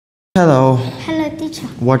Hello, Hello, teacher.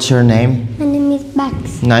 what's your name? My name is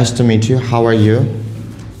Bách. Nice to meet you. How are you?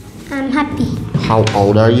 I'm happy. How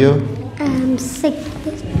old are you? I'm sick.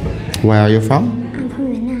 Where are you from? I'm from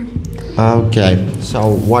Vietnam. Okay,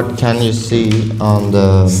 so what can you see on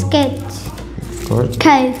the Skate, court?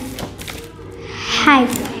 cave, hive,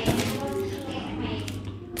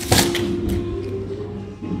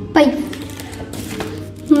 bake,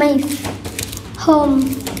 maze, home,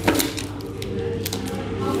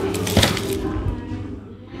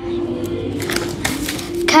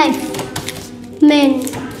 cave, main,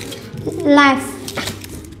 life,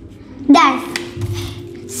 dive,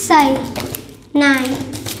 say, nine,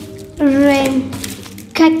 rain,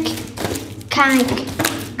 cake, kite,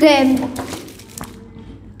 game,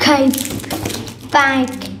 cave,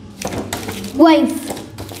 bike, wave,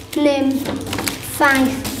 name, five,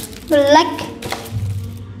 black,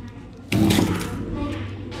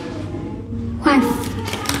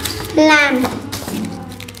 wife, lamb,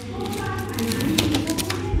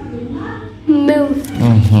 move.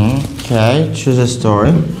 Okay, choose a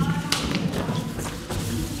story.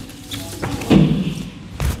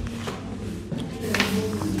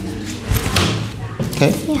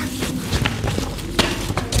 Okay. Yeah.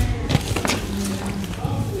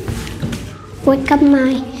 Wake up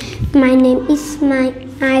my name is my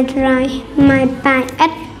I dry my by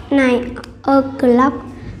at 9 o'clock.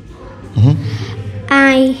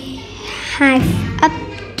 I have up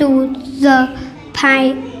to the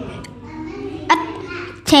pie at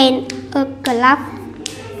 10 o'clock.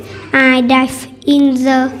 I dive in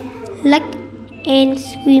the lake and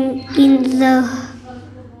swim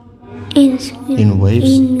In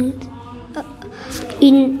waves?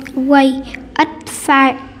 In way at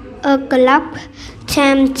 5 o'clock.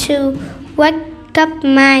 Time to wake up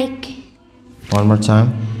Mike. One more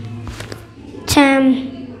time.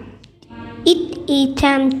 It is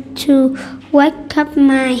time to wake up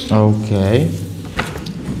Mike. Okay.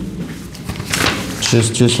 Choose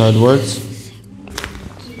two side words.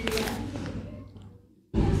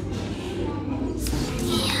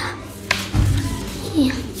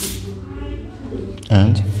 Yeah.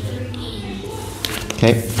 And?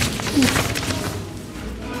 Okay.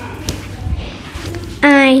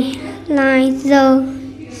 I like the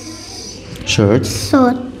Shirts.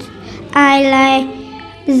 short. I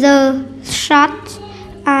like the short.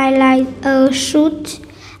 I like a shoot.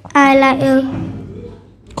 I like a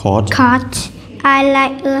Coat. coat. I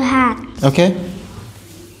like a hat. Okay.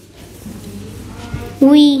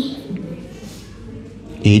 We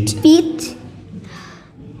Eat. eat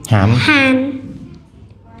Ham. ham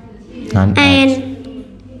And and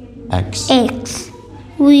eggs. eggs.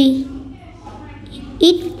 We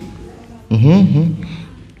eat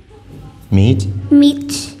Meat.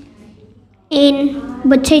 meat and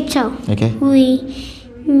potato. Okay. We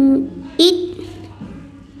eat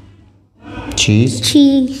Cheese.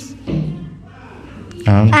 cheese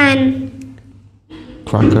And and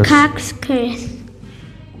crackers. crackers.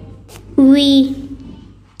 We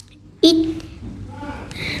eat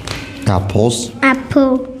Apples.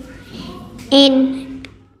 apple and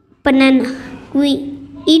banana. We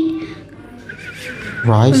eat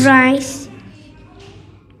Rice. rice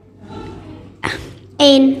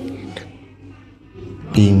and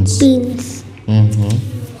Beans. beans.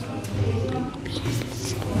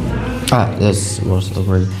 This was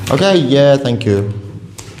already. Okay, yeah, thank you.